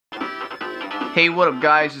Hey, what up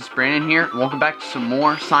guys, it's Brandon here, and welcome back to some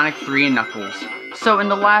more Sonic 3 and Knuckles. So in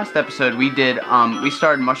the last episode we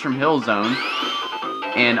started Mushroom Hill Zone,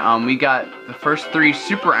 and we got the first 3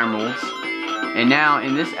 Super Emeralds, and now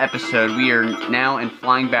in this episode we are now in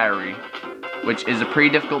Flying Battery, which is a pretty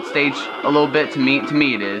difficult stage a little bit to me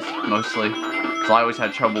it is, mostly, because I always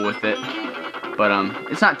had trouble with it, but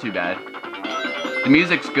it's not too bad. The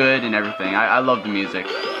music's good and everything, I love the music.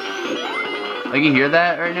 Like, you hear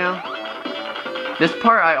that right now? This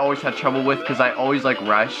part I always had trouble with because I always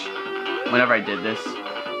rush whenever I did this.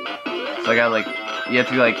 So I gotta you have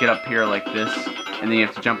to get up here like this, and then you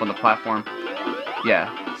have to jump on the platform.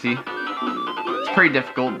 Yeah, see? It's pretty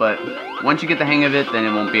difficult, but once you get the hang of it, then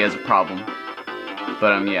it won't be as a problem.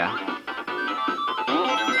 But yeah.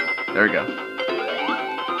 There we go.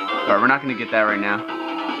 Alright, we're not gonna get that right now.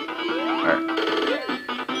 Alright.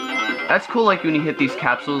 That's cool, like when you hit these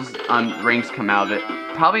capsules, rings come out of it.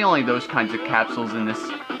 Probably only those kinds of capsules in this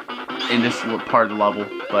part of the level,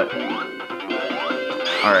 but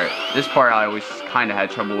alright, this part I always kinda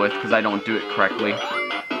had trouble with because I don't do it correctly.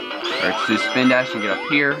 Alright, let's do spin dash and get up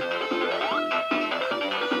here.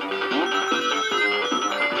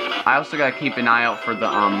 I also gotta keep an eye out for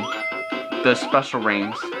the special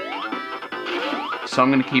rings. So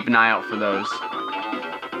I'm gonna keep an eye out for those.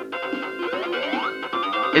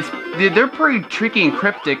 They're pretty tricky and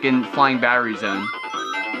cryptic in Flying Battery Zone.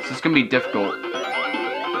 So it's gonna be difficult.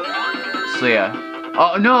 So yeah.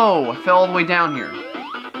 Oh no! I fell all the way down here.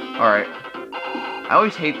 Alright. I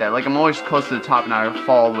always hate that. Like, I'm always close to the top and I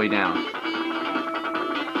fall all the way down.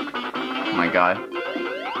 Oh my god.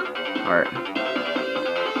 Alright.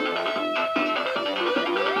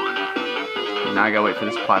 Now I gotta wait for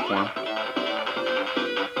this platform.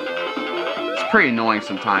 It's pretty annoying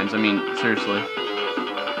sometimes. I mean, seriously.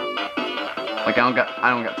 Like, I don't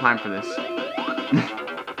got time for this.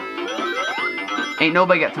 Ain't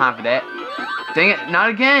nobody got time for that. Dang it, not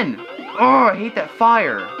again! Oh, I hate that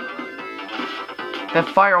fire. That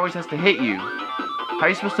fire always has to hit you. How are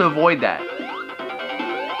you supposed to avoid that?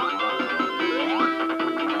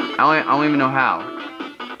 I don't even know how.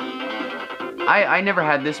 I never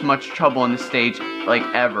had this much trouble on this stage, like,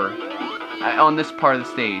 ever. On this part of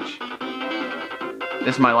the stage.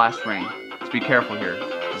 This is my last ring. Let's be careful here.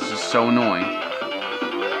 This is so annoying.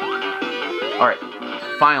 Alright.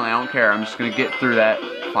 Finally, I don't care. I'm just gonna get through that.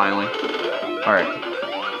 Finally. Alright.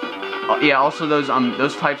 Yeah, also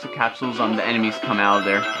those types of capsules, the enemies come out of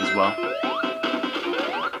there as well.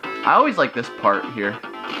 I always like this part here.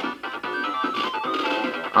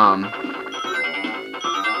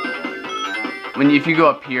 If you go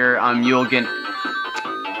up here, you'll get...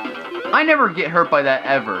 I never get hurt by that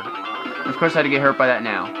ever. Of course I had to get hurt by that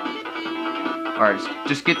now. Alright,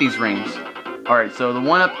 just get these rings. Alright, so the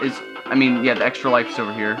one up is... yeah, the extra life is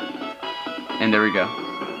over here. And there we go.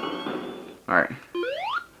 Alright.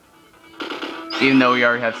 Even though we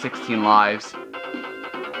already have 16 lives.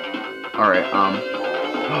 Alright,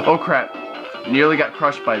 oh crap. Nearly got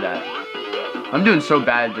crushed by that. I'm doing so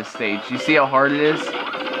bad at this stage. You see how hard it is?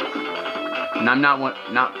 And I'm not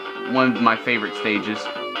one of my favorite stages.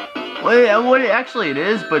 Well, actually it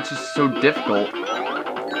is, but it's just so difficult.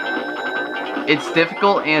 It's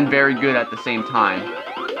difficult and very good at the same time.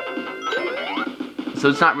 So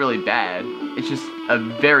it's not really bad. It's just a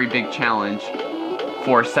very big challenge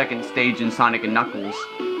for a second stage in Sonic and Knuckles.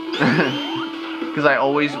 Because I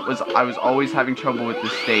was always having trouble with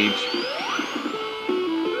this stage.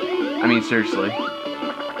 I mean, seriously.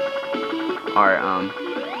 Alright,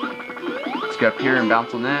 let's go up here and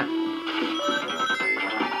bounce on that.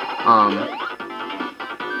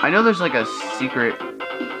 I know there's like a secret...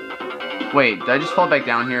 Wait, did I just fall back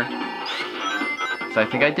down here? So I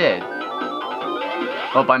think I did.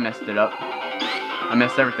 Oh, I messed it up. I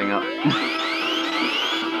messed everything up.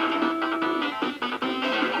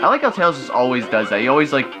 I like how Tails just always does that. He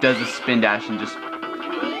always does a spin dash and just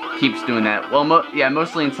keeps doing that. Well, yeah,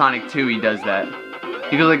 mostly in Sonic 2 he does that.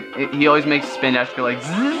 He goes he always makes a spin dash go like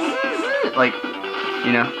zzz, like,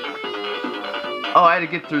 you know. Oh, I had to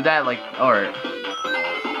get through that, alright.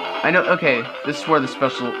 I know, okay, this is where the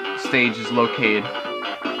special stage is located.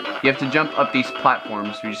 You have to jump up these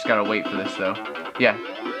platforms. We just gotta wait for this, though. Yeah.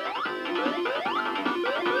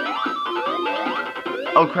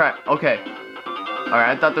 Oh, crap. Okay. Alright,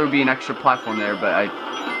 I thought there would be an extra platform there, but Alright,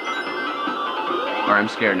 I'm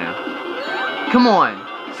scared now. Come on!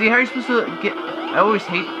 See, how are you supposed to get... I always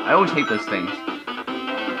hate those things.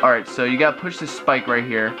 Alright, so you gotta push this spike right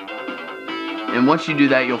here. And once you do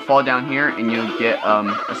that, you'll fall down here, and you'll get,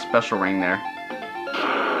 a special ring there.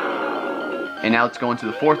 And now let's go into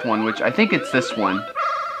the 4th one, which I think it's this one.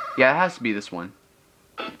 Yeah, it has to be this one.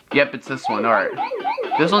 Yep, it's this one. Alright.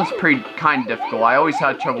 This one's kind of difficult. I always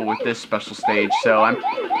had trouble with this special stage, so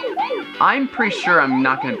I'm pretty sure I'm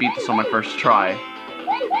not going to beat this on my first try.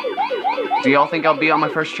 Do y'all think I'll beat it on my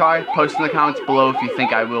first try? Post in the comments below if you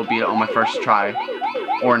think I will beat it on my first try.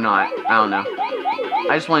 Or not. I don't know.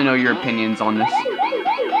 I just want to know your opinions on this.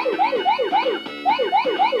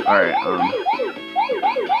 Alright,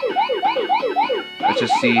 let's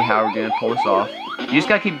just see how we're going to pull this off. You just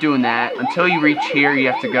gotta keep doing that. Until you reach here, you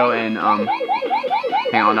have to go and,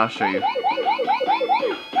 hang on, I'll show you.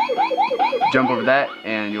 Jump over that,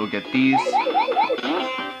 and you'll get these.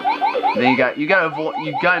 Then you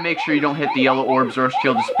gotta make sure you don't hit the yellow orbs, or else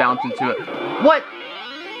you'll just bounce into it. What?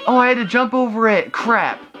 Oh, I had to jump over it.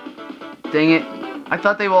 Crap. Dang it. I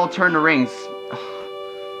thought they would all turn to rings.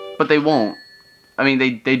 But they won't. I mean,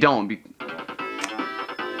 they don't.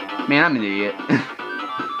 Man, I'm an idiot.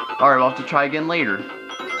 Alright, we'll have to try again later.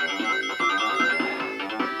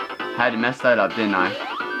 Had to mess that up, didn't I?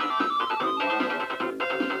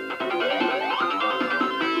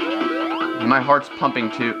 And my heart's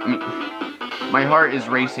pumping too. I mean, my heart is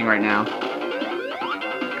racing right now.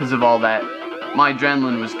 Because of all that. My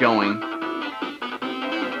adrenaline was going.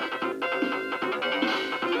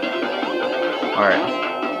 Alright.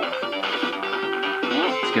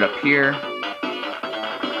 Let's get up here.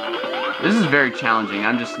 This is very challenging,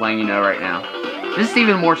 I'm just letting you know right now. This is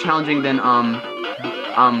even more challenging than,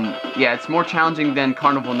 yeah, it's more challenging than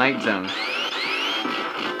Carnival Night Zone.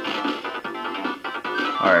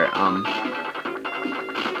 Alright,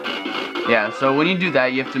 yeah, so when you do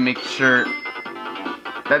that, you have to make sure...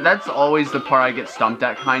 That's always the part I get stumped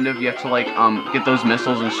at, kind of. You have to, like, get those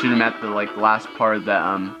missiles and shoot them at the, like, last part of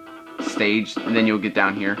the, stage, and then you'll get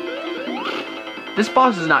down here. This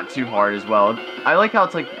boss is not too hard as well. I like how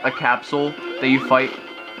it's like a capsule that you fight.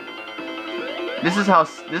 This is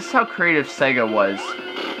how creative Sega was.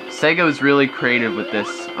 Sega was really creative with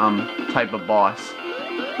this type of boss.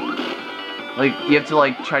 Like you have to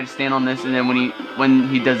like try to stand on this, and then when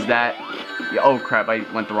he does that, oh crap! I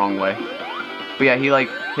went the wrong way. But yeah, he like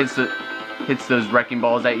hits those wrecking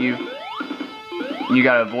balls at you, and you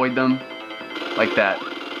gotta avoid them like that.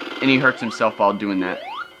 And he hurts himself while doing that.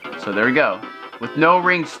 So there we go. With no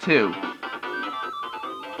rings too.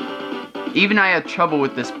 Even I had trouble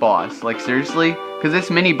with this boss. Like seriously? Because this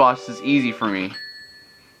mini boss is easy for me.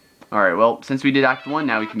 Alright, well, since we did Act 1,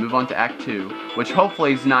 now we can move on to Act 2. Which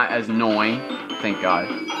hopefully is not as annoying. Thank God.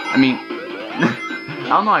 I mean, I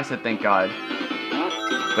don't know why I said thank God.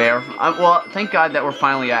 But yeah, well, thank God that we're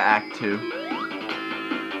finally at Act 2.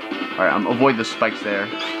 Alright, avoid the spikes there.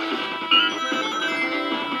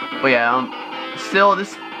 But yeah, still,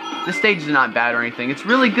 this stage is not bad or anything. It's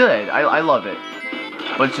really good. I love it.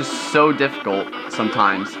 But it's just so difficult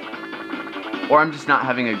sometimes. Or I'm just not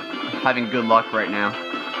having good luck right now.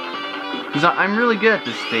 Because I'm really good at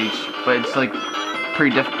this stage, but it's like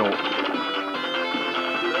pretty difficult.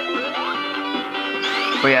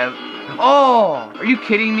 But yeah. Oh! Are you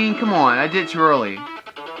kidding me? Come on, I did it too early.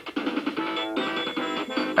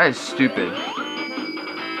 That is stupid.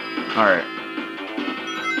 Alright.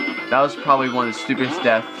 That was probably one of the stupidest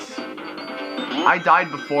deaths. I died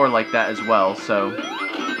before like that as well, so...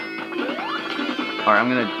 Alright,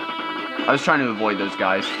 I was trying to avoid those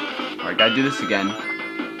guys. Alright, gotta do this again.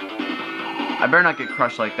 I better not get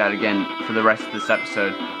crushed like that again for the rest of this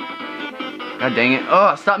episode. God dang it.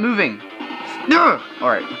 Oh, stop moving!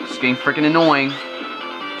 Alright, it's getting freaking annoying.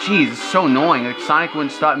 Jeez, it's so annoying. Like, Sonic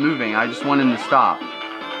wouldn't stop moving. I just want him to stop.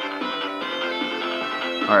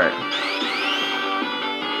 Alright.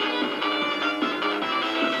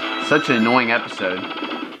 Such an annoying episode.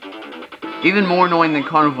 Even more annoying than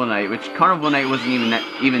Carnival Night, which Carnival Night wasn't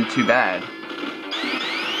even too bad.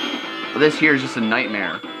 But this here is just a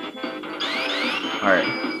nightmare. Alright.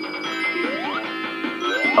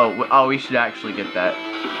 Oh, we should actually get that.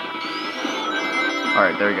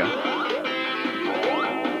 Alright, there we go.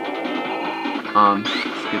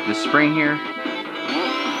 Let's get this spring here.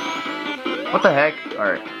 What the heck?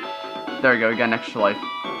 Alright. There we go, we got an extra life.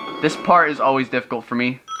 This part is always difficult for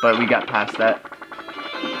me, but we got past that.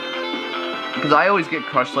 Because I always get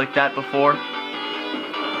crushed like that before.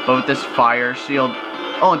 But with this fire shield...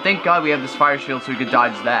 Oh, and thank God we have this fire shield so we could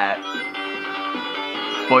dodge that.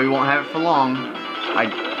 But we won't have it for long. I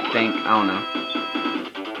think. I don't know.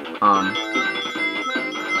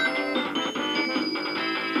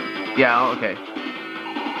 Yeah, okay.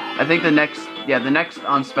 I think the next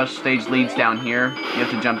special stage leads down here. You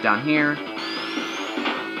have to jump down here.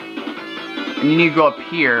 And you need to go up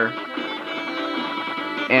here.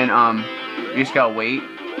 And, you just gotta wait.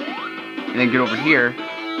 And then get over here.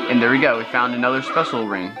 And there we go. We found another special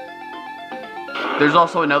ring. There's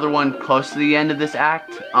also another one close to the end of this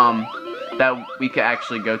act, that we could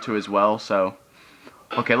actually go to as well, so.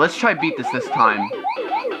 Okay, let's try beat this time.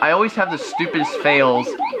 I always have the stupidest fails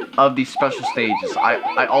of these special stages.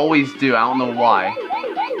 I always do, I don't know why.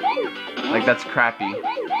 Like, that's crappy.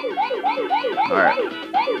 Alright.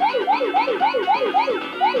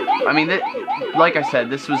 I mean, like I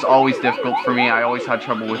said, this was always difficult for me. I always had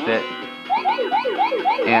trouble with it.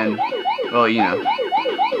 And, well, you know.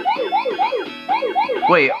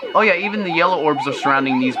 Wait, oh yeah, even the yellow orbs are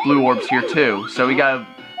surrounding these blue orbs here too. So we gotta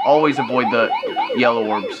always avoid the yellow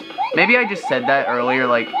orbs. Maybe I just said that earlier,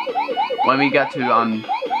 like, when we got to,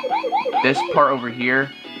 this part over here.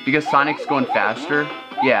 Because Sonic's going faster.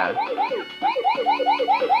 Yeah.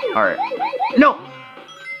 Alright. No!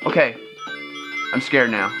 Okay. I'm scared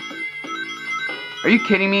now. Are you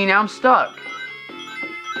kidding me? Now I'm stuck.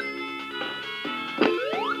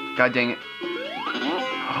 God dang it.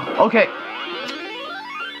 Okay.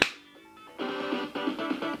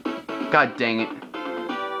 God dang it.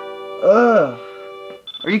 Ugh.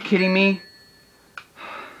 Are you kidding me?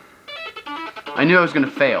 I knew I was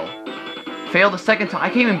gonna fail. Fail the second time. I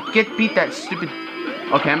can't even beat that stupid.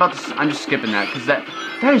 Okay, I'm just skipping that because that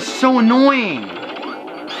is so annoying.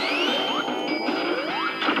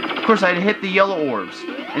 Of course, I had to hit the yellow orbs,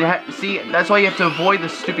 and see, that's why you have to avoid the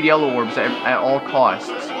stupid yellow orbs at all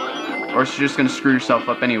costs, or else you're just gonna screw yourself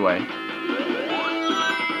up anyway.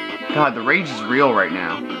 God, the rage is real right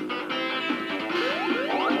now.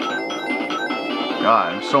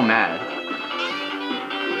 God, I'm so mad.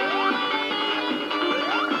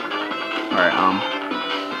 Alright,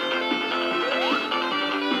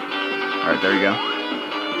 Alright, there you go.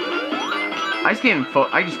 I just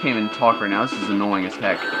can't even talk right now. This is annoying as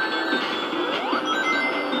heck.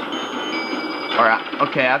 Alright,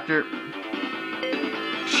 okay, after...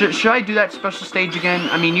 Should I do that special stage again?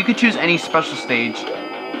 I mean, you could choose any special stage,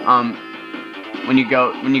 when you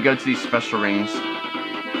go to these special rings.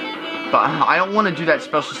 But I don't want to do that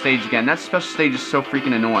special stage again. That special stage is so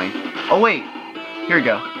freaking annoying. Oh, wait. Here we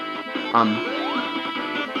go.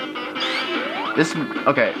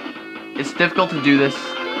 Okay. It's difficult to do this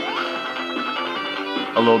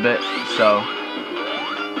a little bit, so.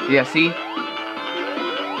 Yeah, see?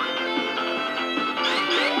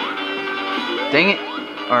 Dang it.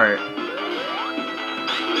 Alright.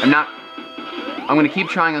 I'm gonna keep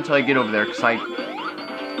trying until I get over there, because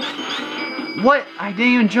What? I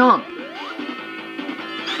didn't even jump.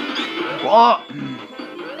 Oh.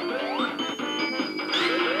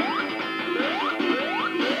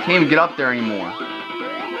 Can't even get up there anymore.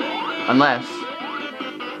 Unless.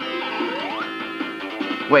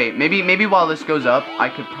 Wait, maybe while this goes up, I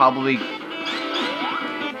could probably.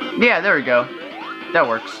 Yeah, there we go. That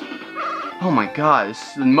works. Oh my god, this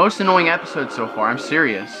is the most annoying episode so far. I'm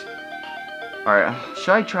serious. Alright,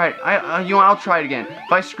 should I try it? You know what, I'll try it again.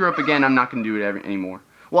 If I screw up again, I'm not gonna do it anymore.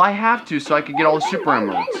 Well, I have to, so I could get all the Super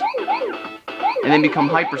Emeralds. And then become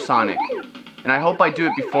hypersonic. And I hope I do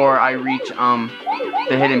it before I reach,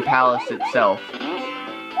 the Hidden Palace itself.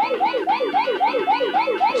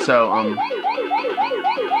 So,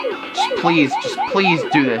 just please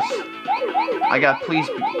do this.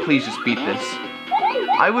 Please just beat this.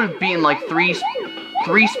 I would have beaten like three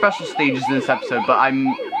special stages in this episode, but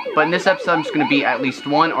in this episode I'm just gonna beat at least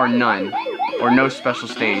one or none, or no special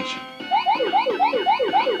stage.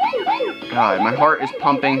 God, my heart is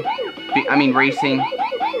pumping. Racing.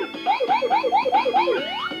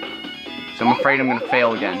 So I'm afraid I'm gonna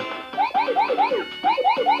fail again.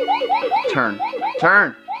 Turn.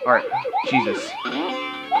 Alright, Jesus.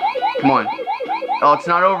 Come on. Oh, it's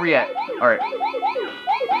not over yet. Alright.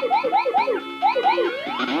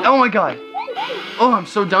 Oh my god. Oh, I'm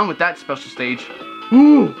so done with that special stage.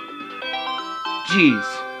 Ooh. Jeez.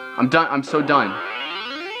 I'm done. I'm so done.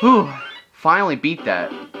 Whew. Finally beat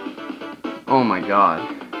that. Oh my god.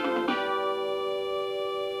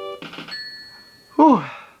 Whew.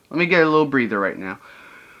 Let me get a little breather right now.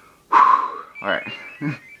 Alright.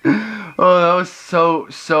 Oh, that was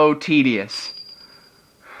so tedious.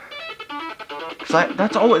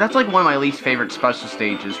 That's like one of my least favorite special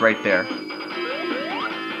stages right there.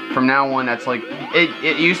 From now on, that's like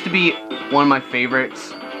it used to be one of my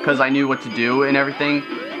favorites because I knew what to do and everything.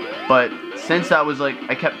 But since that was like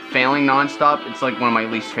I kept failing nonstop, it's like one of my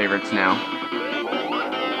least favorites now.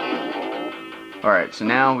 Alright, so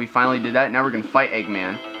now we finally did that. Now we're gonna fight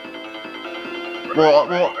Eggman.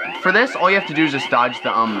 Well, for this, all you have to do is just dodge the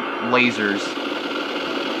lasers.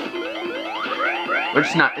 Which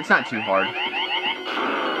it's not too hard.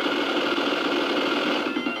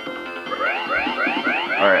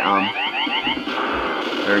 Alright,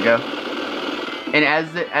 there we go. And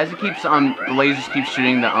as it keeps the lasers keep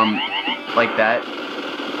shooting the like that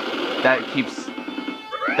keeps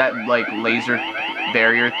that like laser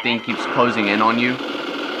barrier thing keeps closing in on you.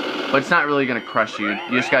 But it's not really gonna crush you.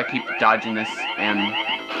 You just gotta keep dodging this, and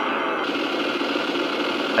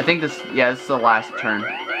I think this is the last turn.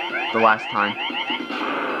 The last time.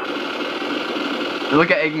 And look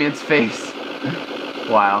at Eggman's face.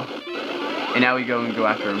 Wow. And now we go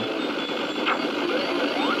after him.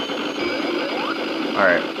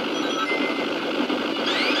 Alright.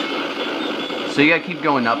 So you gotta keep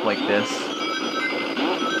going up like this.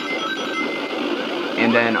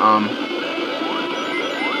 And then,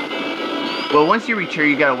 well, once you reach here,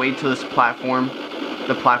 you gotta wait till this platform,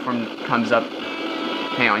 the platform comes up.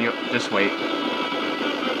 Hang on, you just wait.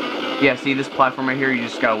 Yeah, see this platform right here? You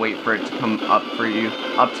just gotta wait for it to come up to you,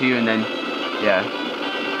 and then, yeah.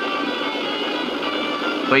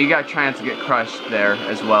 But you gotta try not to get crushed there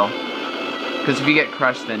as well. Because if you get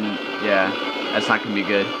crushed, then, yeah, that's not gonna be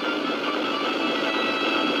good.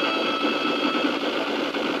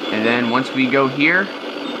 And then once we go here,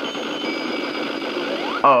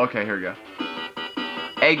 oh, okay, here we go.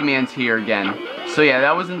 Eggman's here again. So yeah,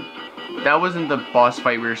 that wasn't the boss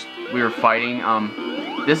fight we were fighting.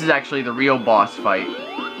 This is actually the real boss fight,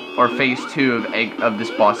 or phase 2 of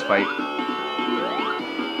this boss fight.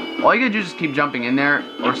 All you gotta do is just keep jumping in there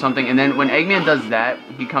or something, and then when Eggman does that,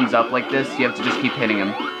 he comes up like this. You have to just keep hitting him.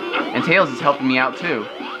 And Tails is helping me out too.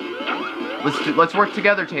 Let's work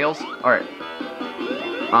together, Tails. All right.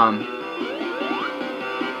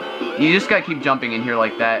 You just gotta keep jumping in here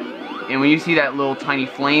like that. And when you see that little tiny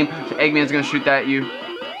flame, Eggman's gonna shoot that at you.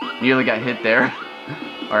 You nearly got hit there.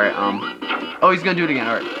 Alright, oh, he's gonna do it again.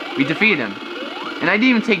 Alright, we defeated him. And I didn't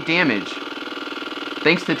even take damage.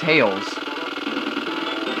 Thanks to Tails.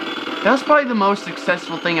 That was probably the most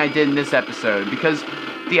successful thing I did in this episode. Because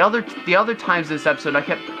the other times in this episode, I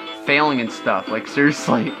kept failing and stuff. Like,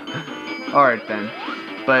 seriously. Alright, then.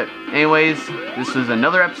 But, anyways, this was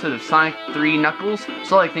another episode of Sonic 3 Knuckles.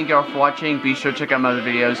 So, thank you all for watching. Be sure to check out my other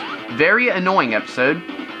videos. Very annoying episode.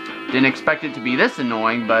 Didn't expect it to be this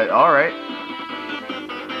annoying, but alright.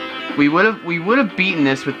 We would have beaten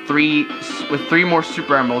this with three more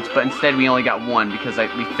Super Emeralds, but instead we only got one because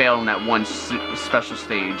we failed on that one special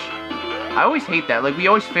stage. I always hate that. Like, we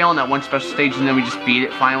always fail on that one special stage and then we just beat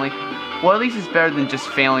it finally. Well, at least it's better than just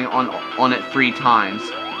failing on it 3 times.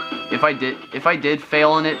 If I did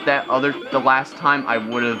fail on it the last time, I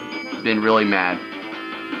would have been really mad.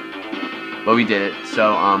 But we did it.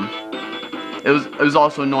 So it was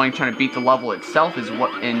also annoying trying to beat the level itself as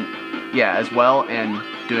well, and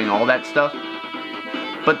doing all that stuff.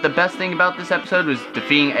 But the best thing about this episode was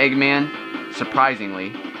defeating Eggman,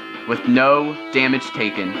 surprisingly, with no damage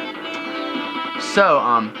taken. So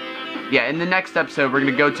yeah, in the next episode, we're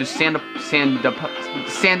gonna go to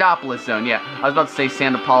Sandopolis Zone. Yeah, I was about to say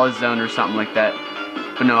Sandopolis Zone or something like that,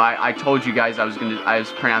 but no, I told you guys I was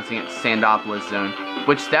pronouncing it Sandopolis Zone,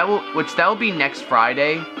 which that will be next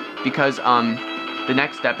Friday, because the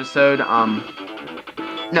next episode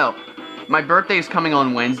no, my birthday is coming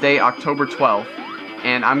on Wednesday, October 12th,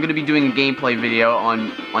 and I'm gonna be doing a gameplay video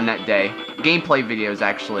on that day. Gameplay videos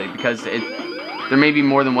actually, because there may be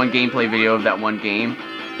more than one gameplay video of that one game.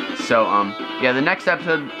 So, yeah, the next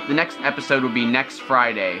episode will be next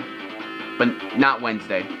Friday, but not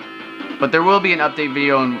Wednesday. But there will be an update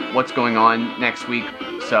video on what's going on next week.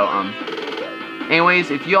 So,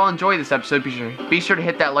 anyways, if you all enjoy this episode, be sure to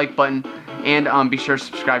hit that like button, and be sure to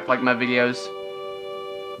subscribe to like my videos.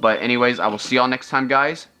 But anyways, I will see y'all next time,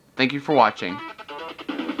 guys. Thank you for watching.